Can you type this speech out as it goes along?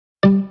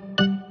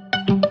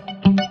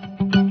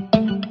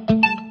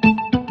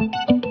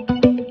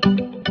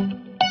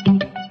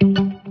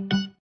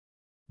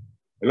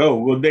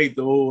So good day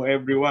to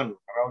everyone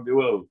around the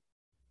world.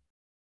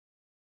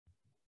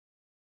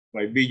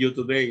 My video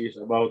today is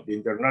about the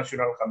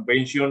International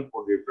Convention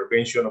for the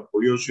Prevention of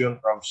Pollution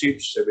from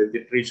Ships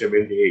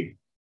 7378.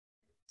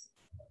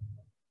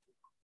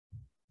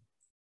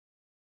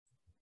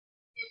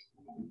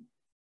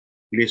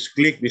 Please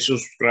click the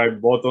subscribe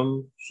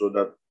button so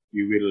that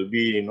you will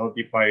be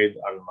notified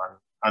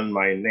on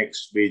my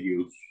next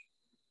videos.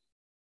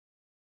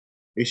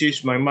 This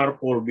is my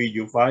MARPOL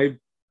video 5,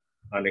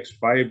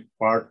 ANNEX-V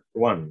Part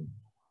 1.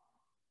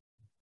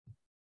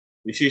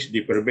 This is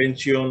the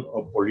prevention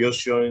of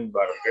pollution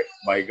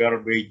by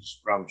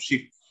garbage from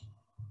ships,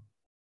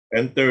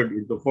 entered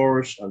into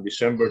force on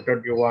December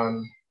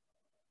 31,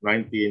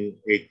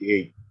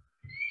 1988.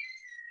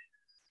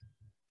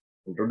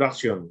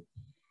 Introduction.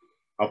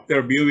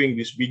 After viewing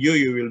this video,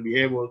 you will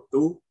be able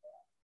to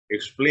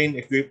explain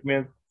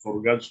equipment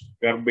for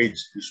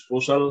garbage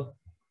disposal,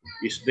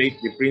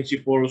 state the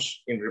principles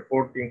in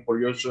reporting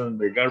pollution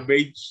by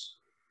garbage,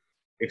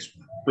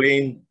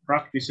 explain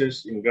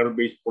practices in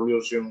garbage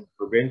pollution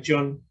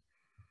prevention,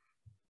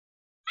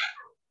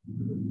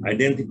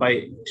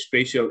 identify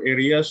special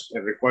areas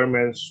and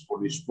requirements for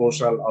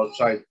disposal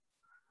outside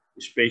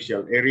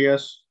special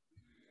areas,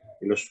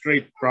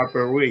 illustrate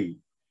proper way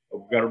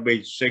of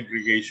garbage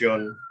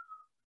segregation,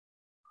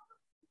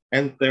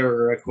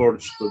 enter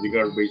records to the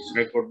garbage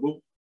record book,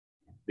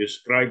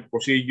 describe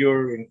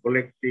procedure in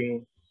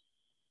collecting,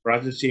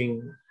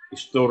 processing,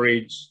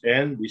 storage,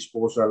 and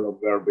disposal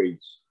of garbage.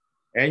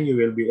 And you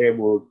will be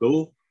able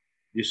to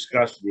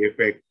discuss the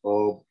effect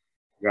of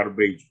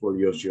garbage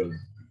pollution.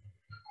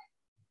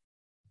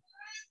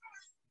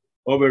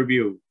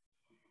 Overview.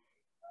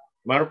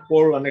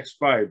 MARPOL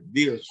ANNEX-V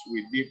deals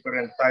with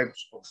different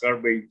types of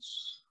garbage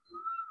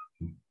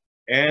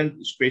and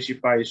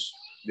specifies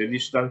the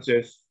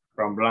distances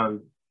from land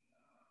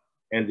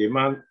and the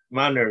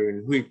manner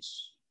in which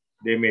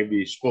they may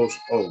be disposed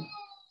of.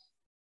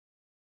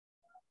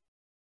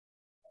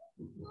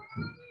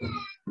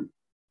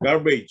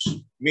 Garbage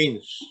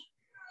means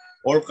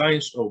all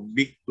kinds of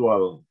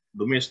victual,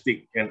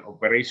 domestic, and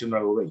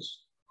operational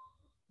waste,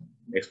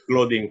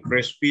 excluding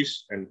fresh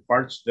fish and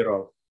parts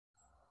thereof,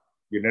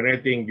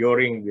 generating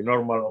during the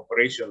normal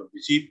operation of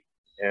the ship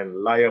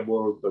and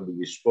liable to be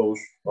disposed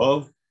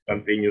of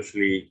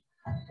continuously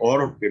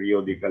or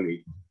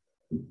periodically,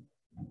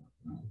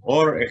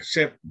 or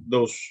except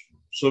those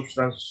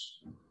substances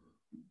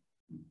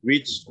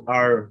which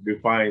are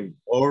defined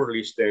or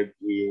listed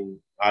in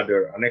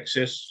other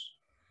annexes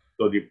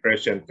to the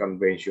present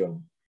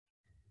convention.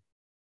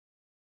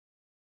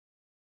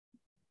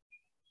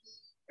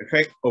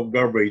 Effect of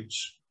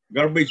garbage.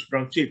 Garbage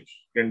from ships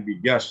can be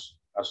just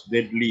as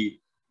deadly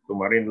to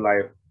marine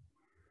life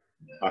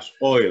as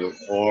oil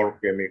or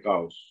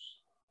chemicals.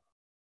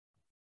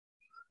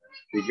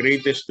 The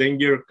greatest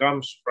danger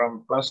comes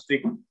from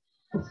plastic,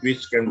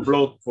 which can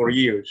float for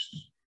years.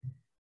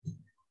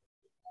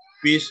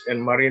 Fish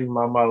and marine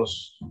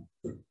mammals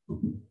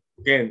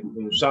can,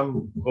 in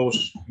some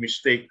case,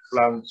 mistake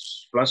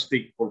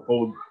plastic for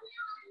food,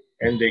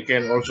 and they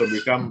can also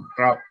become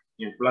trapped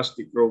in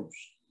plastic ropes,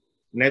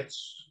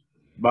 nets,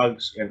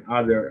 bags, and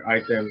other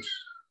items,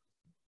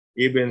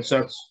 even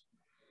such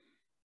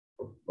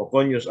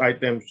occasional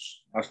items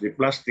as the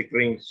plastic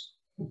rings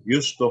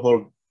used to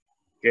hold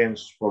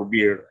cans for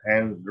beer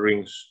and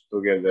drinks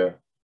together.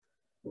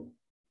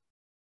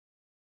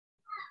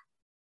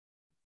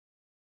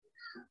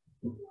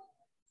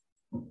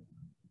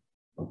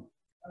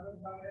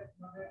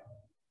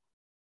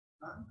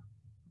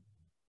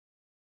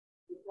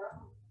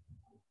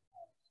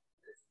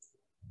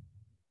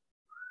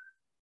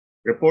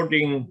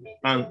 Reporting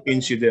an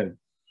incident.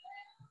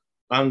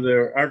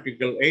 Under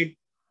Article 8,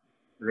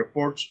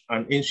 reports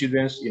an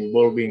incident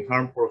involving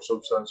harmful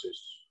substances.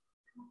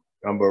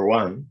 Number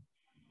 1,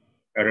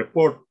 a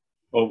report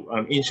of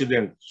an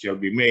incident shall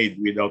be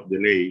made without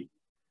delay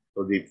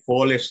to the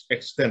fullest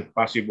extent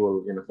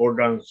possible in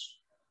accordance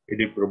with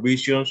the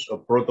provisions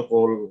of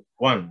Protocol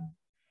 1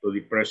 to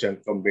the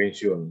present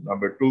convention.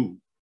 Number 2,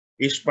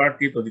 each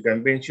party to the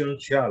convention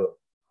shall,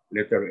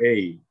 letter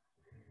A,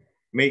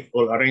 make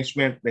all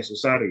arrangements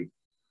necessary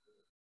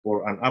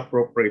for an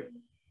appropriate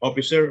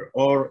officer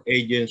or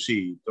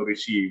agency to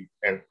receive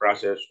and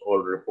process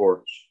all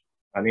reports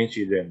and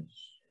incidents.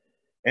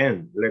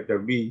 And letter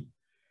B,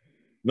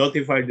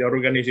 notify the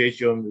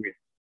organization with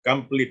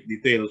complete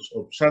details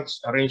of such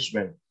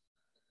arrangement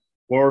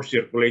for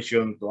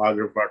circulation to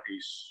other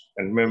parties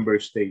and member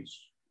states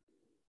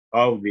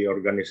of the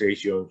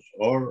organizations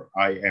or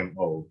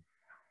IMO.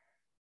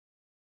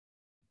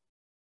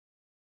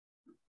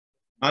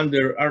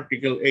 Under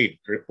Article 8,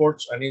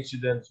 reports and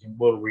incidents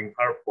involving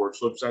harmful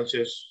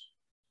substances.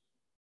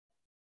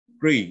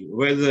 3,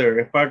 whether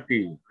a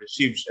party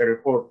receives a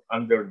report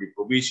under the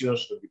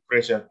provisions of the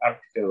present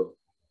article,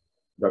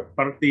 that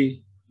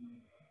party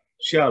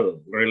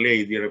shall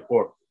relay the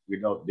report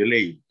without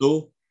delay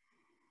to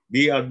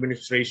the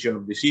administration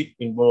of the ship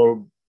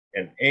involved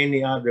and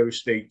any other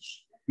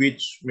states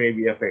which may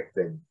be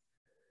affected.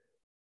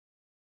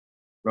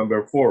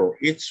 Number 4,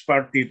 each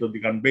party to the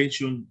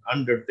convention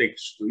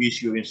undertakes to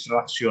issue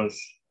instructions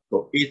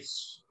to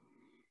its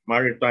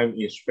maritime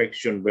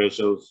inspection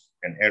vessels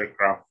and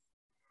aircraft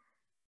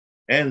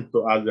and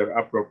to other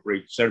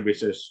appropriate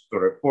services to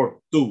report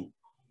to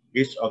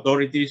its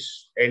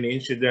authorities any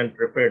incident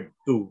referred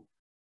to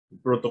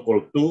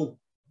Protocol 2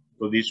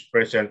 to this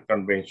present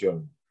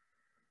convention.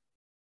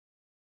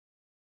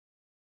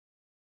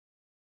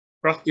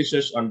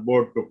 Practices on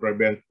board to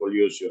prevent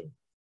pollution.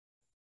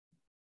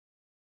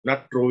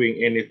 Not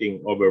throwing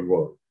anything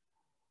overboard.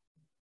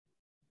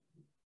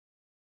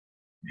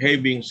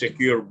 Having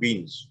secure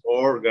bins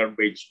or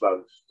garbage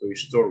bags to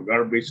store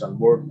garbage on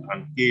board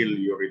until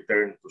you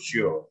return to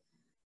shore.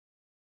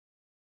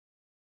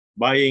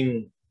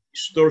 Buying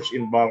stores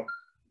in bulk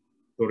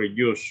to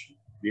reduce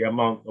the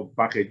amount of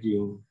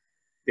packaging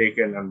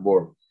taken on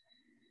board.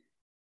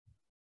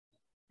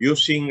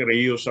 Using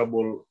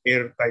reusable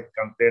airtight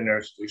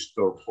containers to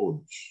store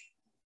foods.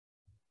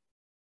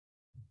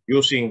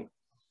 Using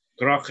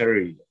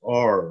crockery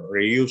or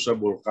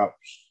reusable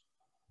cups,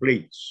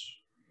 plates,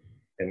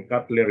 and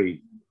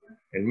cutlery,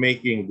 and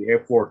making the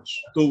efforts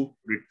to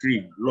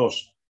retrieve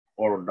lost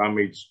or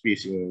damaged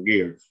fishing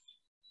gear.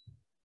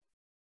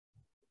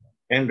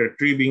 And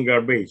retrieving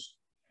garbage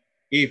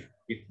if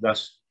it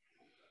does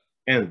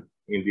end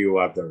in the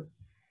water.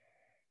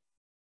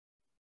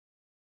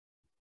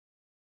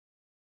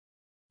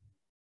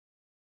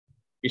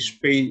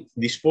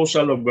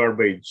 Disposal of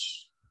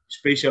garbage,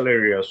 special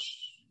areas.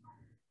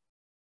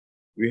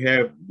 We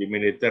have the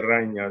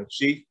Mediterranean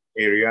Sea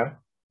area,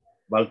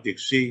 Baltic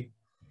Sea,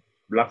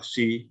 Black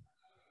Sea,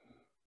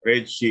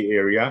 Red Sea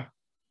area,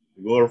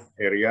 Gulf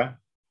area,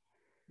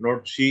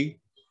 North Sea,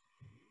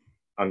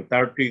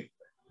 Antarctic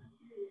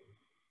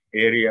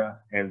area,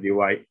 and the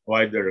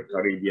wider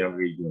Caribbean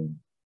region.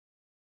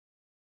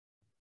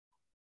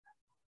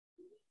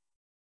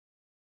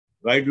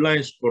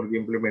 Guidelines for the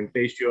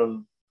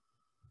implementation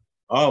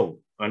of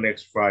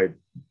Annex-V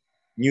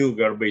new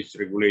garbage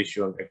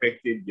regulation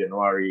effective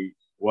January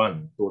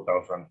 1,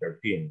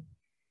 2013.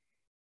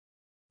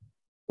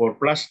 For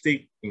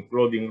plastic,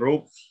 including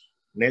ropes,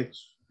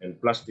 nets, and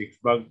plastic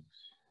bags,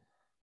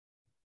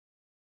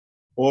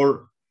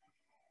 or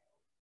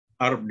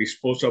are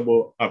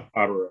disposable are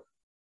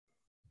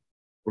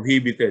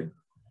prohibited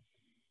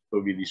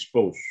to be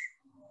disposed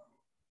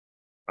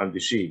on the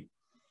sea.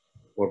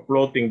 For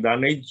floating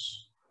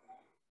damage,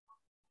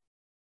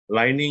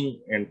 lining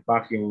and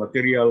packing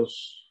materials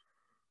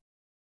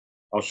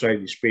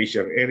outside the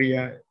spatial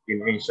area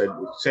in inside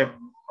except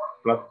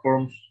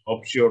platforms,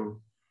 offshore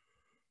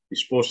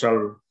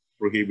disposal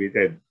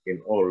prohibited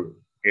in all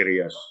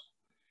areas.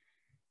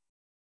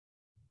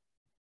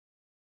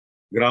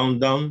 Ground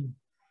down,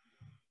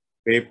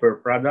 paper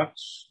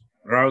products,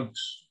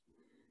 rugs,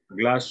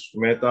 glass,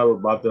 metal,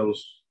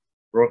 bottles,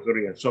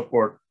 crockery, and so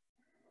forth.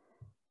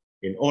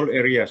 In all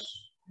areas,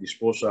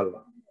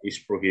 disposal is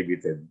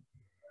prohibited.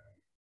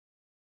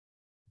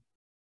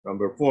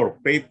 Number 4,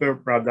 paper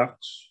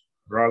products,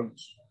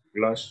 rugs,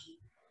 glass,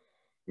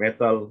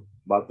 metal,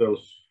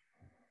 bottles,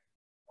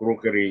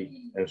 crockery,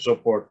 and so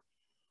forth.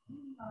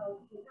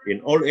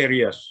 In all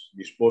areas,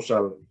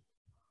 disposal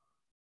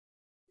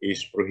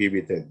is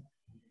prohibited.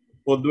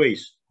 Food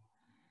waste.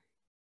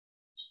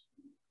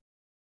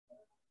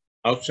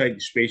 Outside the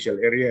spatial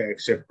area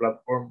except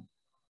platform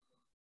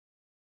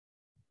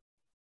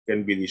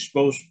can be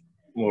disposed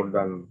more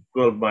than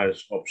 12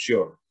 miles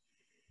offshore.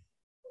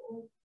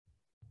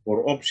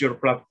 For offshore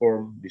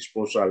platform,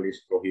 disposal is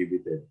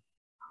prohibited.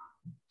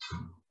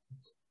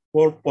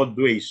 For food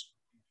waste,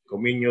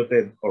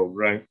 comminuted or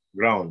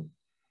ground,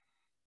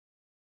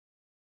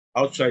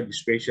 outside the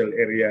spatial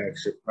area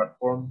except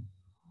platform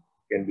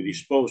can be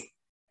disposed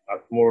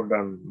at more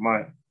than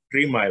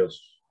 3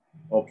 miles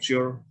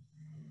offshore.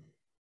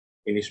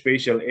 In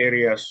spatial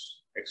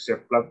areas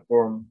except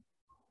platform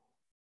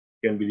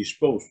can be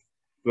disposed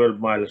 12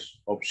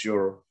 miles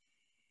offshore,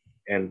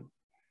 and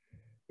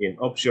in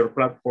offshore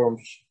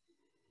platforms,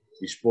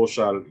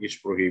 disposal is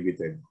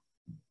prohibited.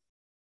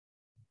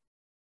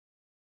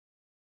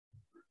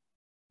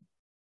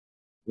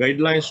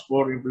 Guidelines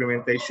for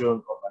implementation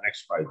of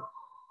Annex-V.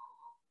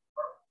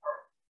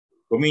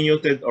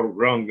 Comminuted or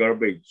ground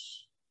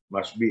garbage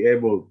must be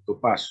able to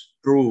pass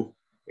through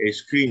a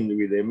screen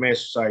with a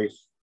mesh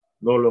size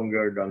no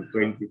longer than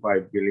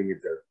 25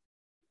 millimeters.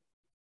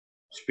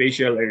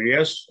 Spatial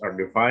areas are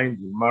defined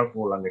in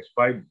MARPOL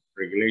Annex-V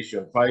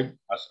Regulation 5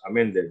 as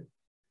amended.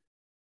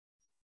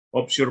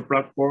 Offshore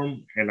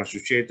platform and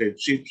associated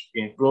ships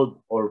include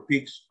all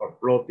fixed or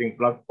floating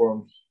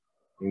platforms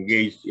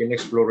engaged in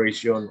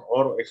exploration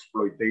or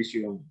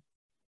exploitation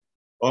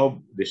of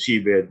the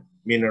seabed,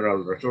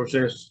 mineral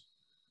resources,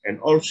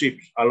 and all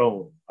ships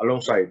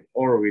alongside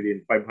or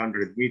within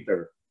 500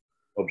 meters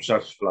of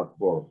such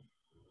platform.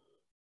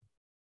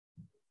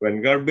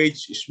 When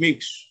garbage is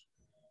mixed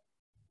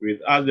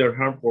with other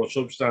harmful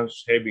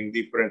substances having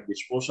different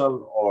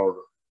disposal or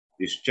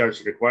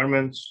discharge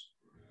requirements,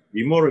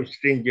 the more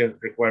stringent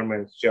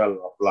requirements shall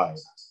apply.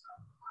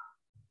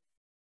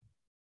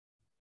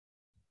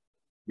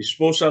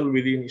 disposal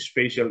within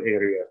spatial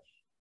areas.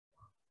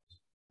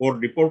 For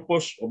the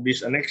purpose of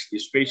this annex, the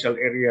spatial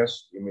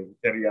areas, the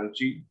Mediterranean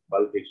Sea,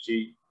 Baltic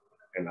Sea,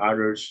 and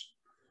others,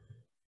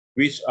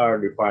 which are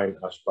defined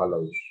as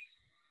follows.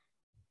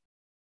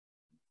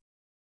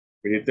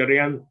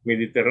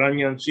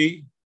 Mediterranean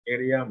Sea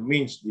area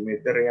means the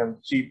Mediterranean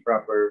Sea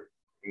proper,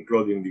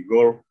 including the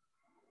Gulf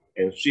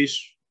and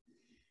seas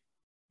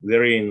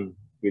therein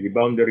with the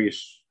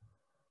boundaries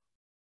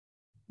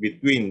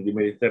between the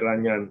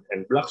Mediterranean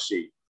and Black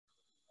Sea,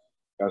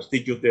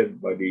 constituted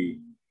by the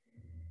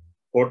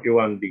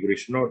 41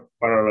 degrees north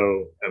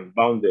parallel and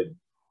bounded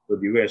to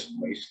the west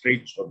by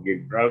Straits of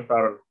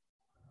Gibraltar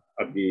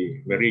at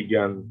the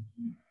meridian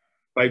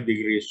 5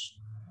 degrees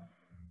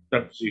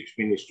 36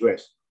 minutes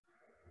west.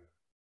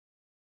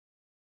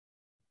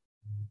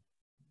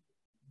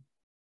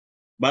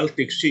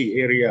 Baltic Sea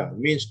area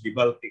means the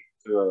Baltic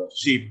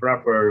Sea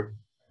proper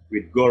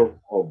with Gulf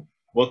of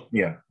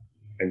Bothnia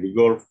and the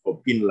Gulf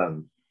of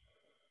Finland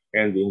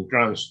and the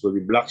entrance to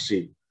the Black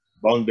Sea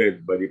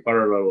bounded by the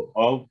parallel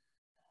of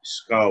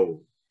Scow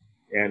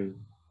and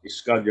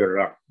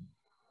Skagerrak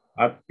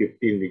at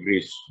 15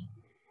 degrees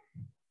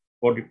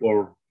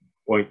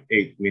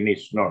 44.8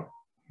 minutes north.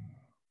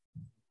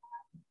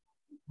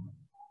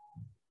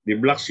 The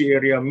Black Sea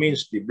area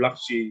means the Black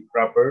Sea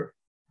proper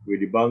with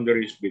the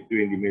boundaries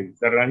between the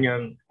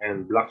Mediterranean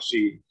and Black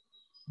Sea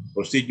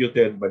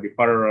constituted by the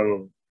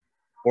parallel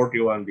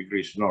 41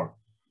 degrees north.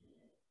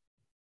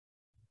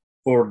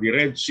 For the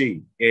Red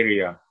Sea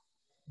area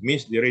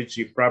means the Red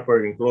Sea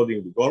proper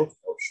including the Gulf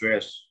of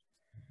Suez,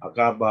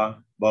 Aqaba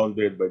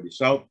bounded by the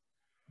south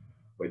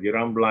by the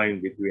ram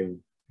line between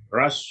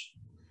Ras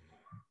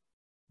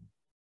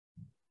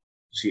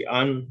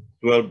Sian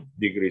 12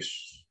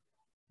 degrees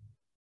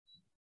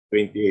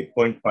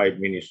 28.5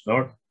 minutes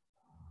north,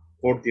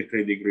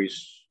 43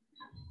 degrees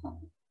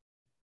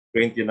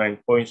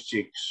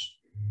 29.6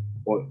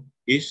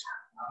 east,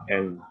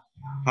 and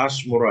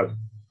Hasmurad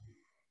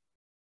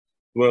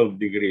 12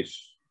 degrees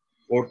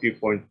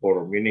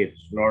 40.4 minutes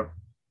north,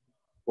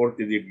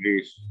 40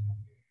 degrees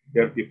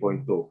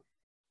 30.2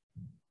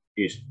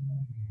 east.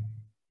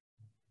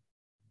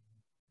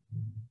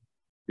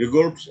 The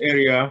Gulf's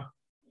area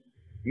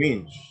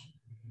means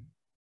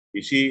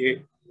the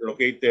sea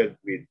located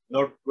with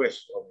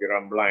northwest of the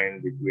ram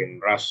line between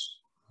Ras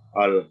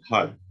Al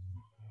Had,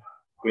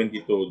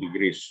 22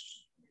 degrees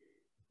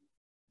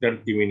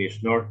 30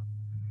 minutes north,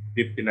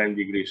 59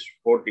 degrees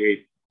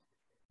 48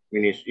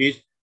 minutes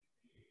east,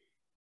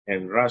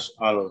 and Ras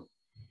Al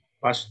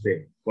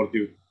Paste,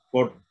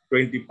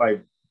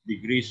 25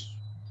 degrees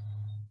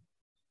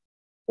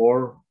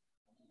 4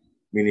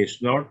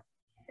 minutes north,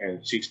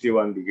 and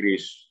 61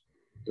 degrees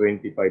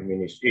 25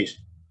 minutes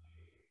east.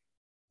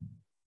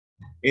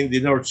 In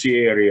the North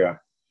Sea area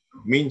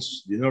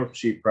means the North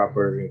Sea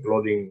proper,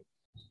 including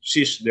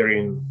seas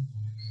therein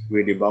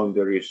with the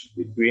boundaries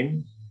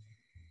between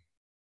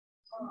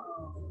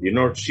the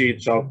North Sea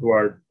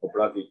southward of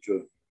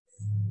latitude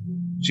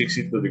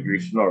 62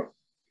 degrees north.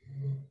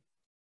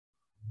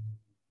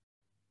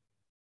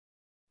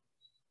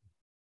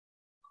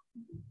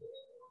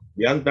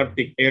 The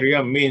Antarctic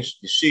area means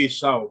the sea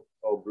south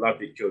of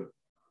latitude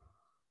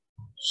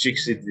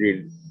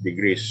 63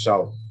 degrees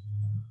south.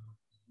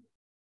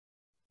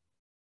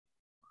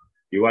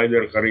 The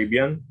wider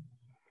Caribbean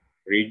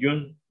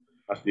region,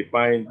 as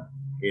defined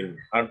in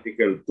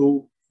Article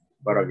 2,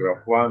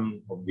 Paragraph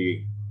 1 of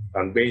the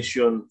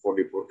Convention for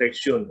the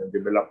Protection and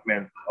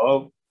Development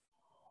of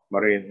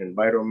Marine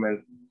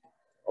Environment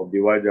of the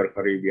wider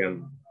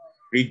Caribbean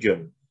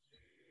region,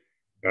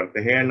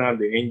 Cartagena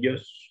de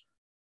Indias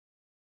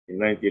in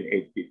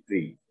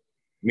 1983,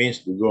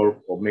 means the Gulf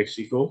of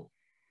Mexico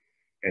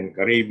and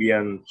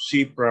Caribbean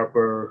Sea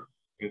proper,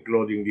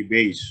 including the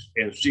bays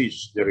and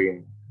seas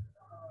therein,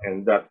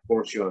 and that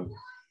portion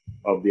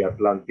of the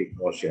Atlantic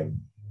Ocean.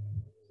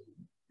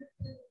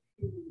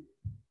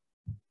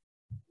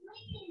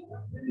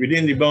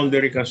 Within the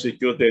boundary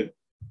constituted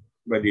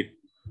by the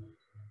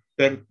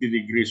 30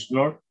 degrees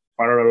north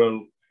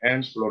parallel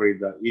and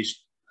Florida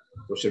east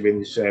to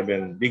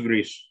 77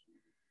 degrees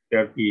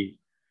 30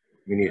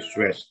 minutes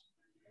west.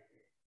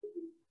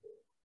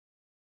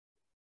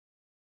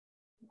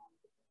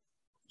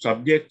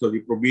 Subject to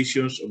the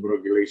provisions of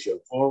Regulation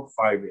 4,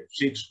 5, and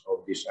 6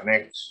 of this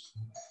annex,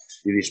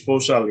 the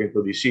disposal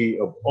into the sea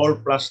of all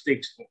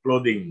plastics,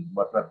 including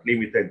but not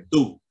limited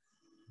to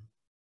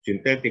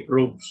synthetic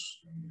ropes,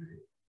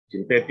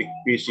 synthetic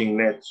fishing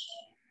nets,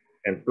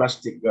 and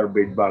plastic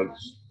garbage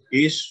bags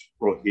is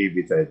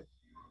prohibited.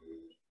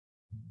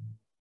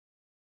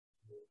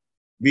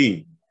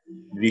 B.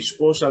 The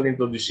disposal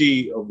into the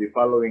sea of the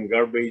following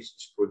garbage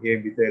is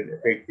prohibited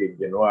effective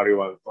January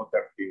 1,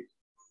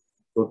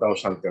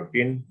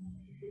 2013,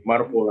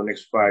 MARPOL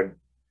Annex-V,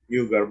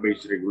 New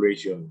Garbage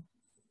Regulation.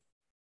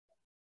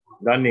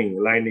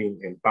 Dunning, lining,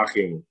 and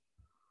packing,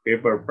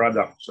 paper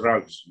products,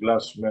 rugs,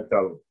 glass,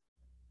 metal,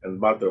 and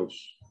bottles,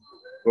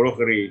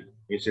 crockery,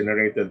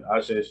 incinerated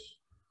ashes,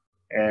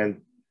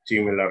 and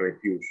similar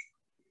refuse.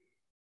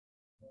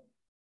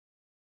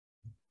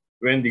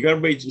 When the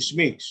garbage is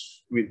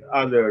mixed with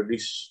other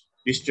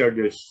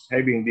discharges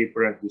having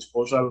different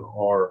disposal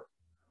or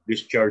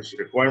discharge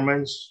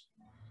requirements,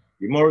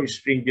 the more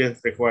stringent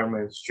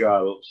requirements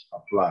shall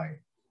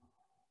apply.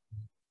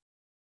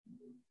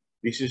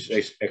 This is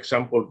an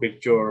example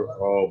picture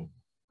of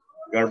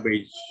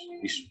garbage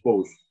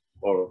disposed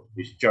or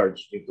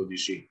discharged into the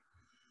sea.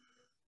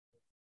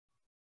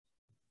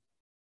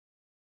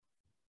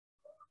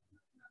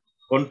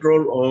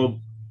 Control of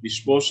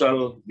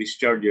disposal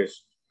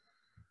discharges.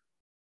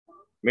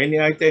 Many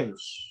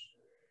items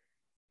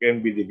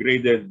can be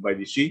degraded by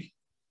the sea,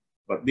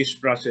 but this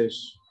process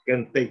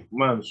can take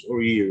months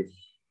or years,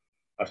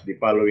 as the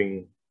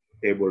following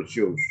table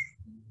shows.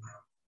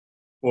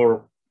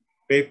 For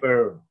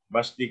paper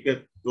bus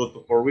ticket, 2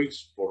 to 4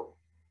 weeks. For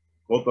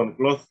cotton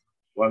cloth,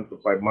 1 to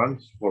 5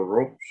 months. For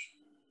ropes,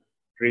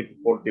 3 to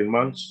 14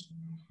 months.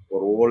 For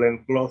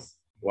woolen cloth,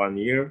 1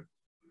 year.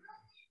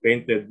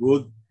 Painted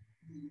wood,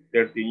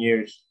 13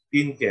 years.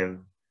 Tin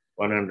can,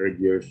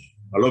 100 years.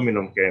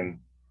 Aluminum can,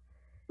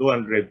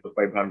 200 to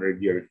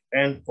 500 years.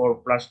 And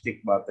for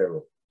plastic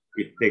bottle,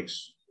 it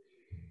takes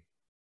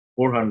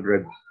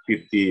 450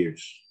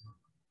 years.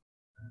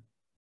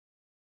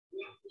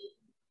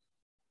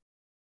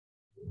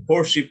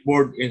 For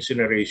shipboard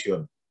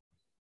incineration,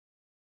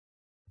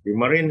 the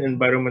Marine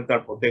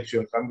Environmental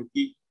Protection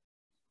Committee,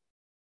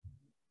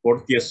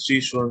 40th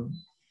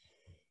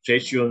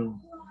session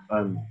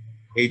on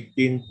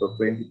 18 to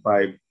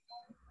 25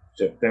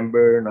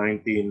 September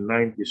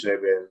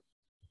 1997,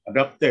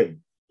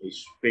 adopted a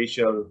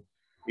special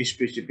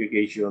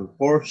specification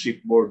for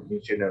shipboard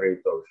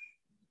incinerators.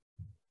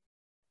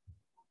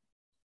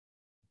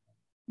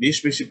 This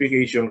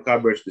specification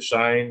covers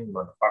design,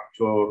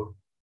 manufacture,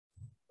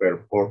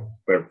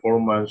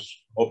 performance,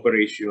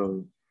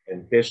 operation,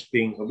 and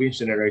testing of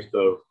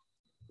incinerator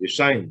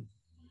designed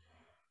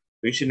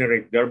to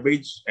incinerate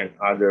garbage and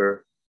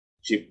other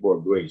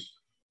shipboard waste.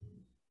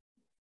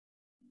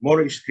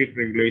 More strict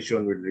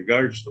regulation with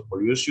regards to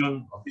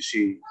pollution of the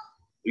sea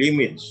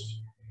limits,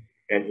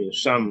 and in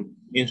some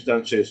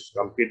instances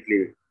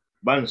completely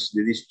bans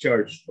the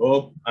discharge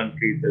of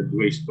untreated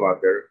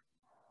wastewater,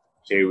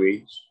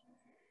 sewage,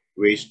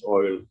 waste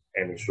oil,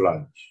 and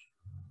sludge.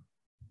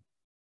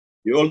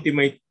 The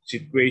ultimate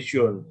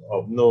situation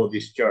of no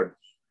discharge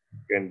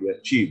can be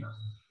achieved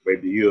by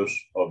the use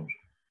of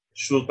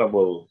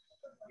suitable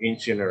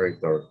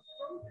incinerator.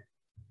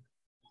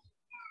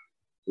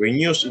 When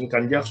used in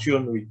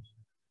conjunction with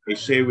a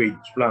sewage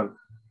plant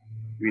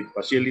with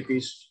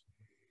facilities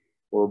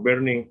for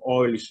burning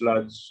oil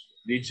sludge,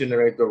 the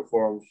incinerator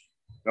forms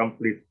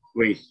complete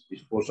waste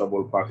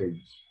disposable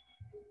package.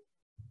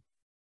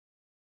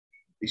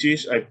 This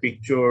is a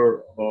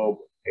picture of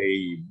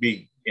a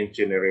big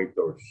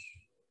incinerator.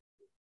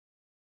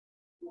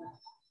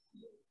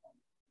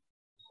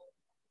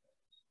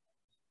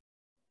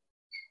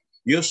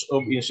 Use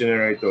of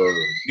incinerator.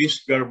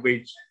 This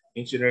garbage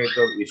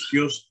incinerator is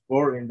used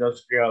for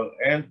industrial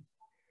and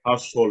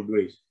household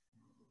waste,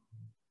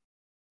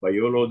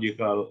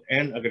 biological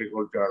and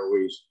agricultural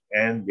waste,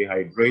 and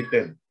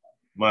dehydrated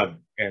mud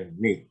and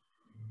meat.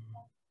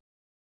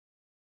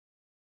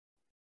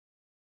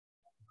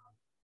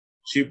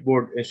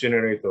 Shipboard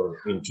incinerator.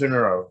 In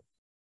general,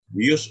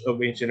 the use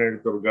of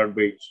incinerator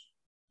garbage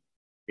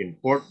in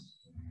port,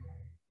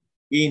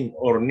 in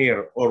or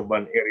near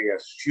urban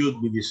areas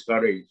should be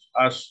discouraged,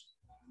 as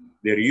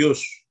their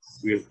use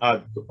will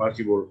add to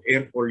possible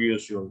air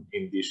pollution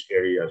in these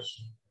areas.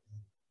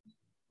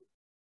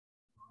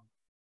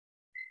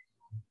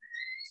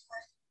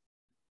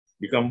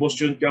 The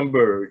combustion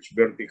chamber is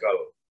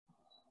vertical,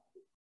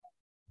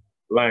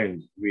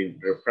 lined with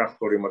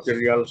refractory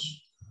materials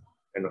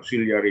and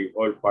auxiliary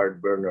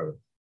oil-fired burner.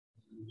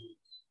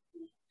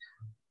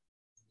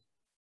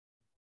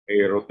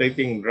 A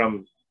rotating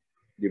drum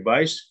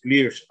device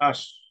clears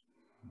ash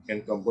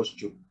and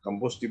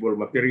combustible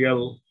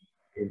material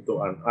into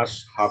an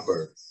ash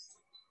hopper.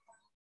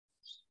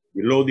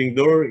 The loading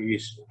door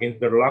is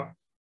interlocked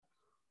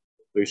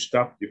to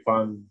stop the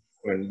fan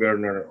when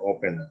burner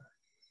open.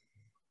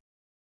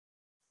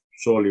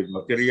 Solid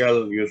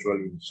material,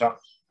 usually in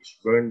sacks, is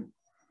burned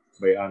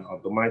by an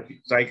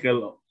automatic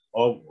cycle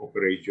of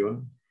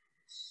operation.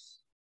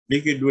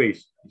 Liquid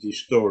waste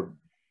is stored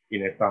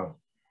in a tank,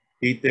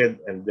 heated,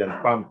 and then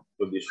pumped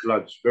to the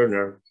sludge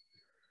burner,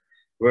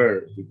 where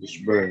it is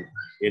burned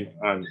in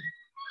an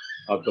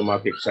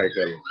automatic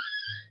cycle.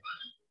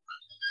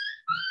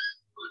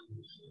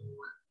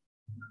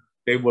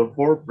 Table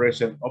 4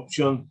 present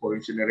option for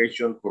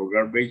incineration for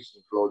garbage,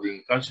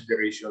 including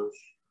considerations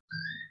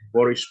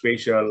for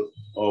spatial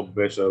of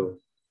vessel,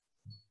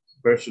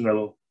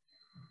 personnel,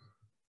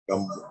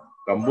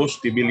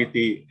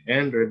 combustibility,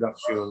 and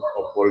reduction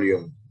of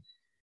volume,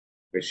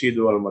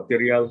 residual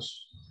materials,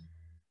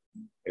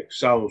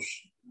 exhaust,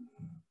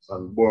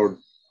 and board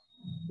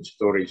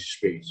storage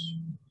space.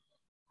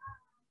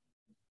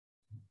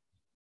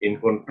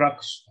 In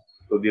contrast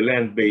to the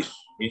land-based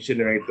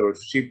incinerators,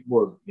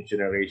 shipboard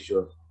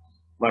incineration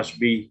must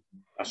be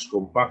as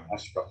compact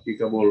as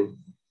practicable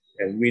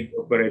and with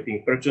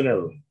operating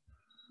personnel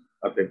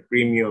at a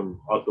premium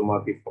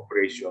automatic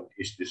operation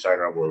is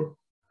desirable.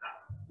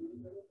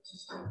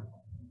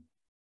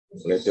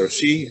 Letter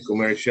C,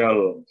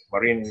 commercial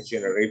marine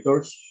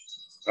incinerators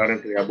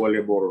currently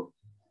available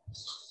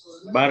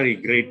vary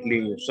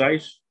greatly in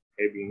size,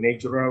 having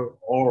natural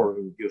or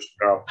induced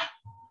draft,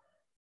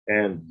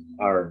 and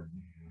are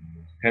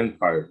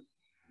hand-fired.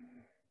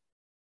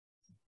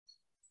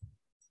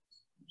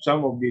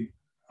 Some of the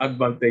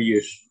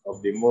advantages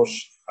of the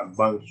most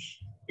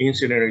advanced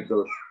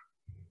incinerators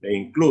they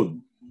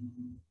include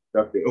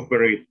that they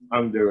operate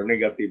under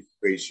negative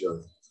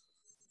pressure.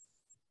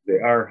 They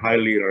are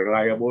highly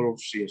reliable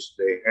since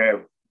they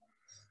have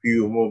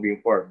few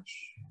moving parts.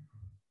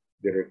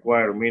 They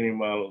require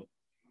minimal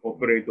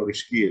operator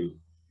skill.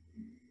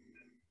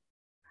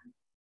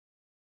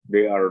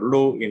 They are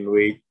low in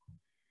weight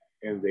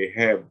and they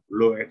have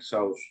low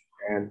exhaust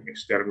and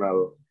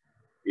external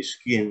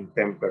skin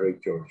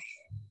temperatures.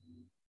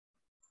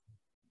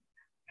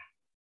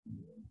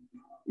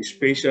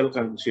 Special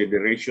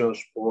considerations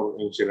for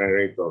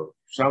incinerator.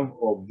 Some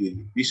of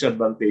the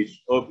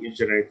disadvantages of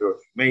incinerators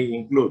may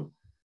include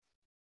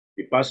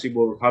the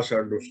possible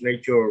hazardous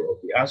nature of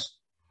the ash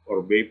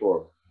or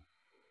vapor,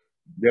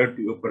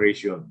 dirty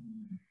operation,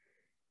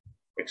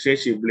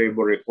 excessive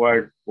labor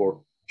required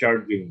for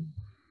charging,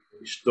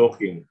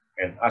 stocking,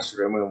 and ash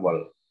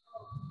removal,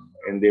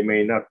 and they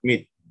may not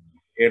meet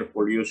air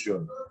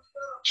pollution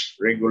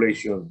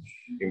regulations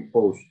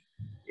imposed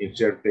in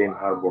certain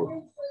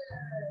harbors.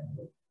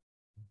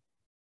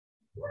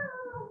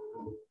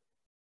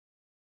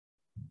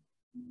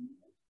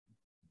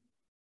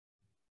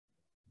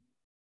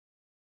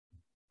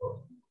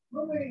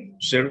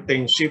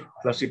 Certain ship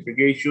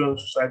classification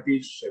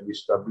societies have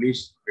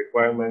established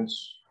requirements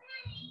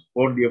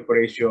for the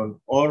operation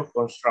or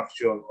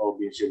construction of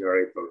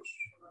incinerators.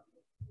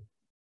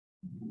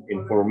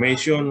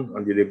 Information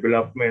on the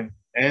development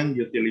and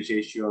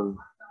utilization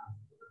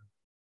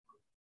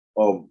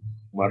of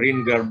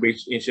marine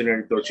garbage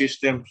incinerator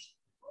systems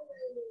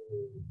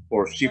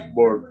for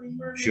shipboard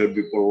should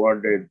be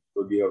forwarded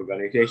to the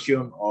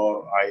organization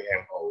or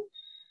IMO.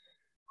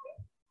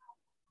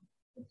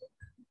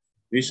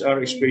 These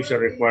are special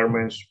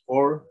requirements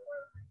for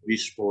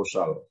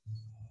disposal.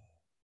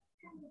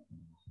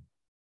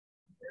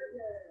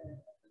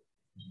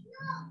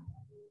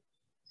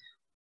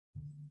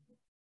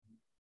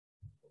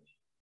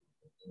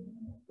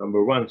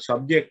 Number one,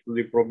 subject to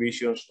the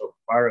provisions of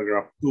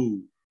paragraph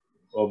 2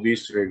 of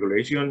this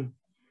regulation,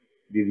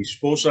 the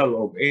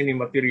disposal of any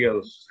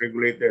materials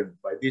regulated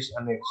by this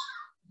annex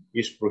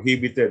is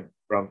prohibited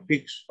from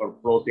fixed or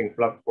floating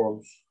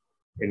platforms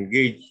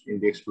engaged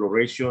in the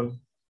exploration,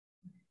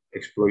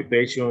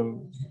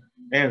 exploitation,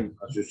 and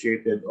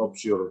associated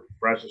offshore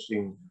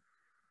processing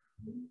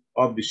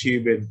of the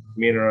seabed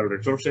mineral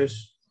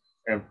resources,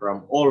 and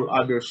from all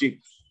other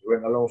ships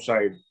when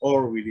alongside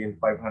or within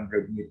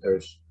 500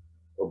 meters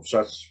of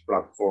such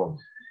platform.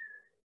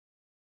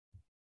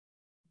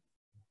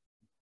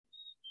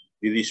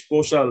 The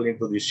disposal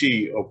into the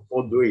sea of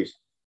food waste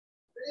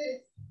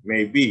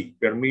may be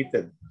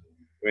permitted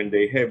when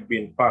they have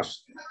been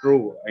passed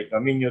through a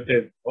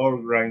comminuted or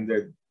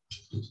grinded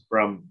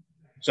from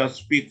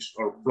such peaks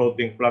or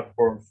floating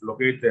platforms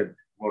located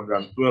more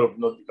than 12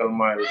 nautical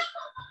miles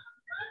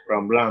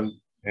from land,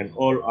 and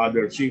all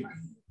other ships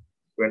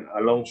when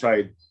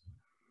alongside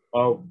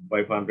of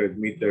 500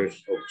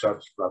 meters of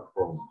such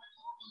platform.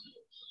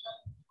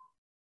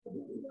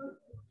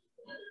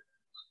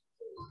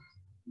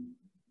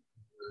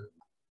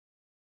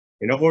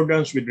 In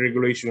accordance with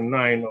Regulation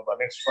 9 of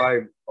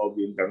Annex-V of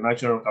the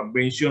International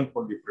Convention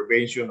for the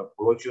Prevention of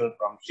Pollution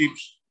from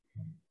Ships,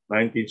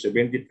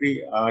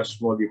 1973, as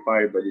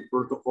modified by the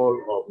Protocol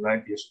of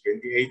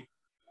 1978,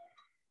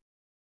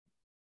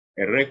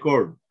 a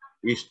record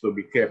is to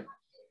be kept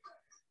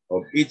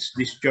of each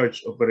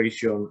discharge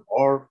operation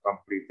or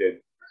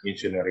completed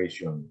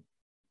incineration.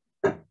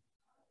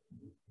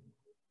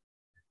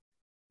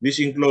 This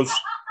includes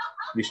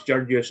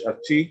discharges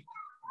at sea,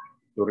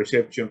 to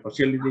reception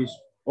facilities,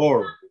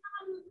 or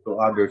to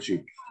other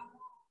ships.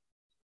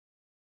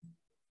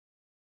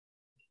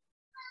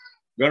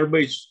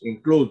 Garbage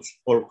includes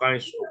all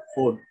kinds of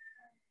food,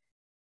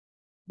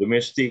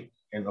 domestic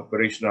and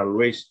operational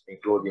waste,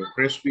 including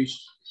fresh fish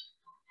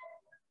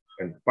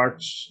and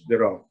parts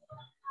thereof,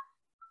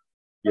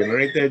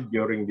 generated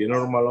during the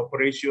normal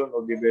operation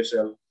of the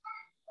vessel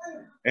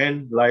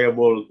and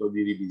liable to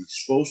be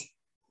disposed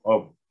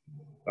of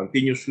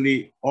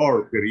continuously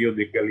or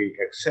periodically,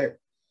 except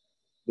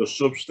the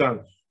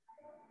substance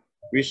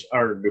which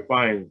are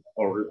defined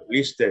or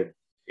listed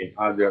in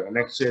other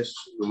annexes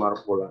to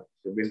MARPOL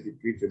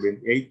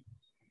 73-78,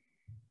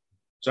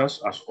 such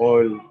as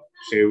oil,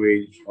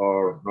 sewage,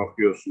 or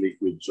noxious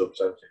liquid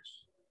substances.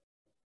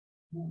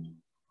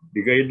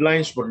 The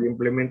guidelines for the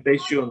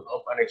implementation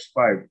of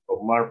Annex-V of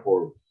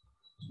MARPOL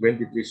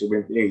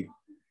 73-78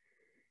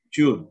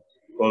 should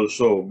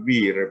also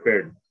be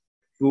referred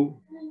to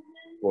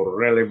for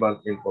relevant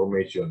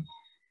information.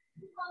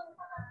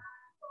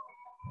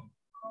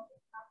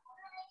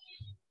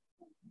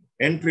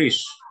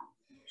 Entries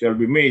shall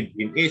be made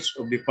in each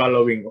of the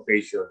following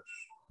occasions.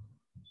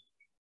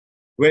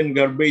 When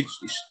garbage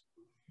is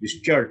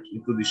discharged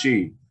into the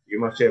sea, you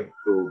must have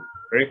to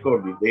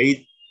record the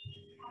date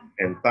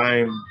and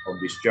time of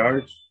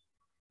discharge,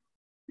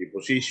 the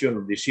position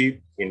of the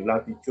ship in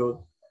latitude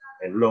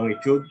and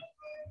longitude.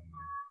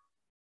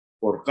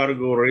 For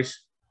cargo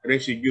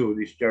residue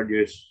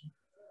discharges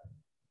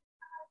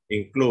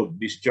include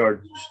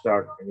discharge,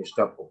 start, and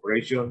stop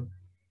operation,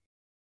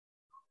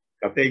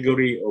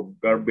 category of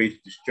garbage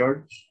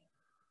discharge,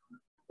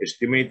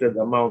 estimated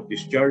amount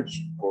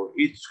discharged for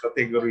each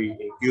category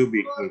in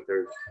cubic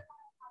meters,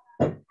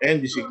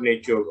 and the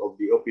signature of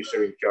the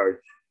officer in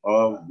charge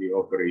of the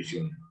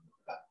operation.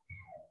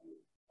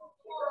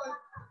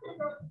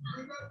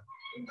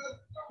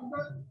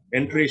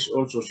 Entries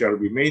also shall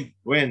be made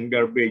when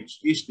garbage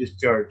is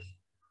discharged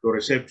to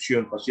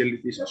reception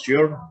facilities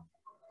ashore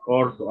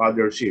or to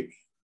other ships.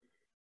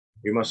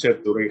 You must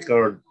have to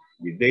record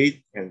the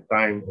date and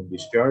time of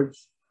discharge,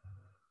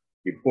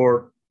 the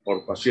port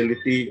or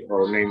facility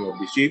or name of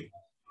the ship,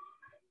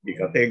 the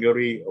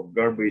category of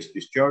garbage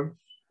discharge,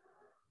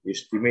 the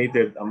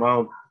estimated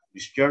amount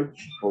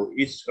discharged for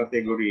each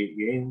category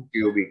in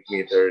cubic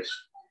meters,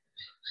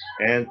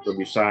 and to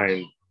be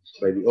signed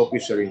by the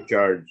officer in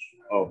charge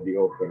of the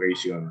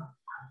operation.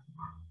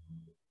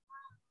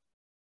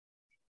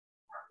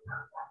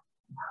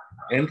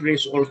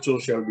 Entries also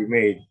shall be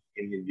made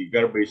in the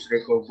garbage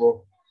record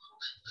book.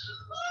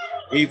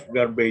 If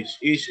garbage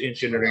is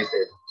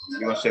incinerated,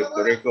 you must have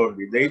to record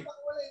the date,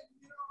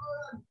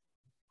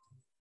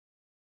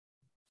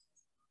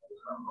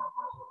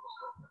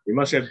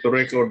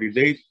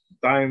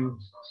 time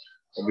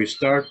of the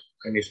start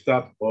and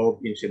stop of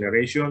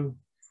incineration,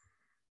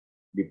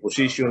 the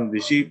position of the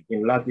ship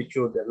in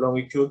latitude and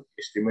longitude,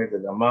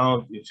 estimated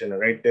amount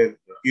incinerated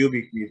in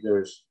cubic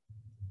meters,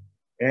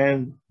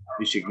 and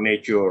the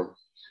signature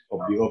of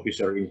the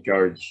officer in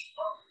charge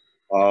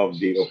of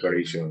the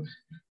operation.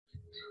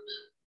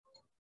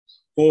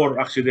 For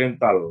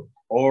accidental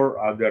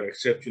or other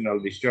exceptional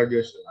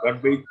discharges of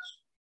garbage,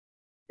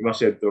 you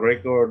must have to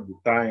record the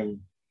time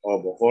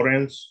of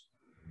occurrence,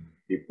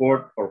 the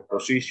port or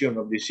position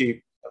of the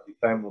ship at the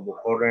time of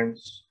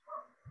occurrence,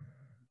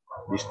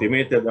 the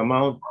estimated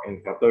amount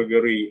and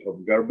category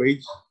of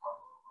garbage,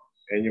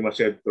 and you must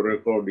have to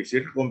record the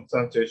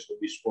circumstances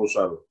of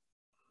disposal,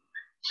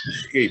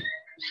 escape,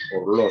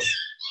 or loss,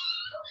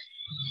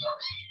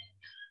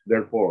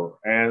 therefore,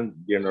 and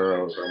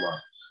general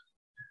remarks.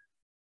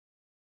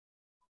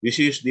 This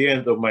is the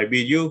end of my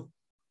video.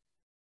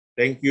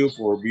 Thank you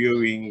for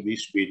viewing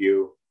this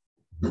video.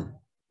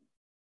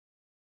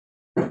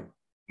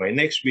 My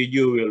next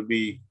video will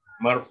be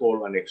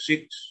MARPOL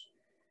Annex-6,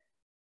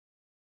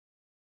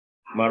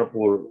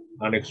 MARPOL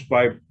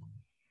Annex-V,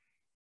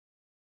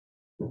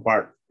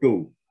 Part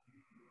 2.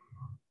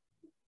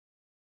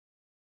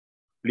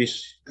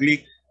 Please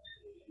click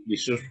the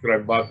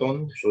subscribe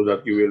button so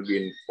that you will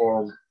be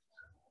informed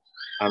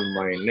on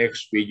my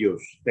next videos.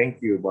 Thank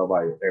you.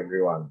 Bye-bye,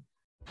 everyone.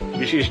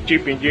 This is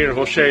Chief Engineer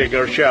Jose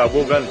Garcia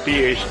Abogan,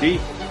 PhD.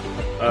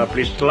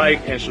 Please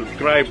like and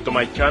subscribe to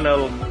my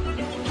channel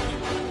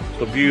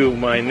to view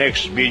my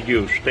next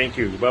videos. Thank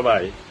you.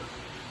 Bye-bye.